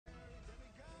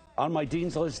On my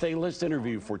Dean's List A-list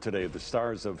interview for today, the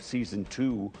stars of season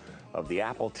 2 of the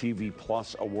Apple TV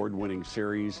Plus award-winning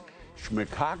series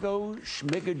Schmicago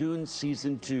Schmigadoon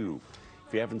Season 2.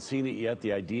 If you haven't seen it yet,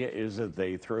 the idea is that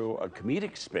they throw a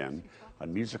comedic spin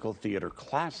on musical theater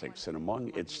classics, and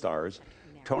among its stars,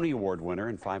 Tony Award winner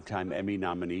and 5-time Emmy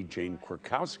nominee Jane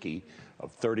Krakowski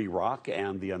of 30 Rock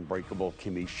and the Unbreakable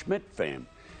Kimmy Schmidt fame.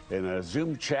 In a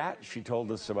Zoom chat, she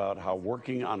told us about how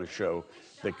working on a show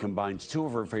that combines two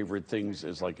of her favorite things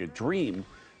is like a dream,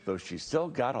 though she's still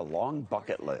got a long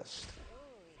bucket list.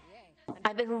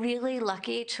 I've been really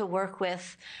lucky to work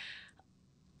with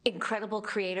incredible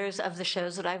creators of the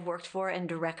shows that I've worked for and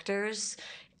directors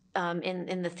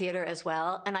in the theater as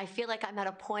well. And I feel like I'm at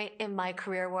a point in my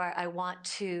career where I want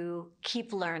to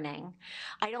keep learning.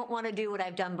 I don't want to do what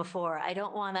I've done before. I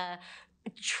don't want to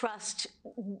trust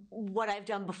what I've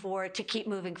done before to keep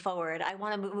moving forward. I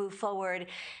want to move forward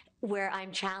where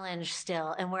I'm challenged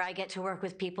still and where I get to work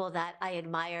with people that I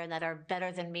admire and that are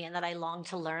better than me and that I long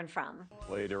to learn from.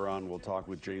 Later on, we'll talk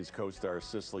with Jane's co-stars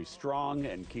Cicely Strong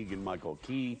and Keegan-Michael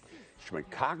Key.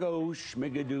 Schmicago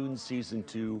Schmigadoon Season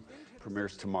 2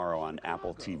 premieres tomorrow on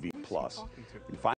Apple TV Plus.